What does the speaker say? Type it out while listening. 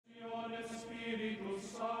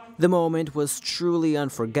The moment was truly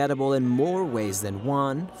unforgettable in more ways than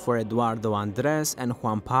one for Eduardo Andrés and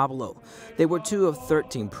Juan Pablo. They were two of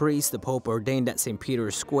 13 priests the Pope ordained at St.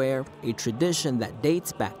 Peter's Square, a tradition that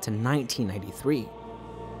dates back to 1993.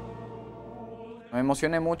 I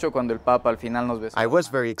was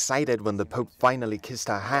very excited when the Pope finally kissed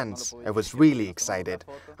our hands. I was really excited.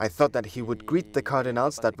 I thought that he would greet the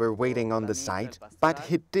cardinals that were waiting on the side, but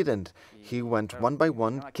he didn't. He went one by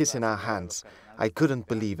one, kissing our hands. I couldn't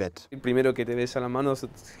believe it.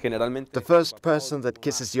 The first person that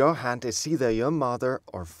kisses your hand is either your mother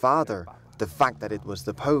or father. The fact that it was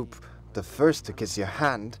the Pope, the first to kiss your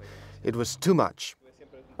hand, it was too much.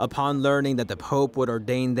 Upon learning that the Pope would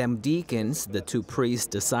ordain them deacons, the two priests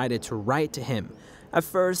decided to write to him. At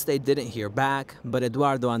first, they didn't hear back, but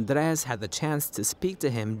Eduardo Andrés had the chance to speak to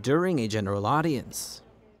him during a general audience.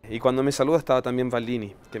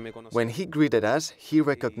 When he greeted us, he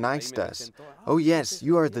recognized us. "Oh yes,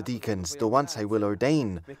 you are the deacons, the ones I will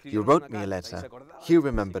ordain. You wrote me a letter." He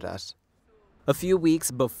remembered us. A few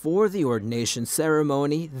weeks before the ordination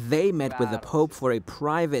ceremony, they met with the Pope for a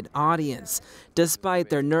private audience. Despite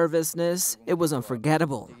their nervousness, it was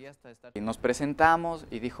unforgettable.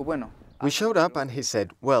 We showed up and he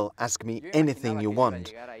said, "Well, ask me anything you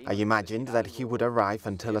want." I imagined that he would arrive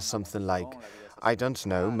and tell us something like, I don't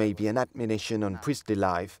know, maybe an admonition on priestly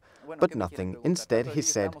life, but nothing. Instead, he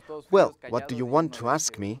said, "Well, what do you want to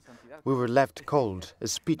ask me?" We were left cold,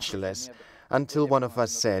 speechless, until one of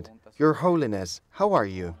us said, "Your Holiness, how are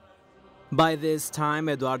you?" By this time,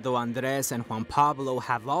 Eduardo Andrés and Juan Pablo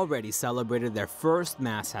have already celebrated their first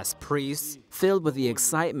Mass as priests, filled with the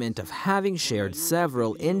excitement of having shared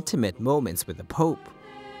several intimate moments with the Pope.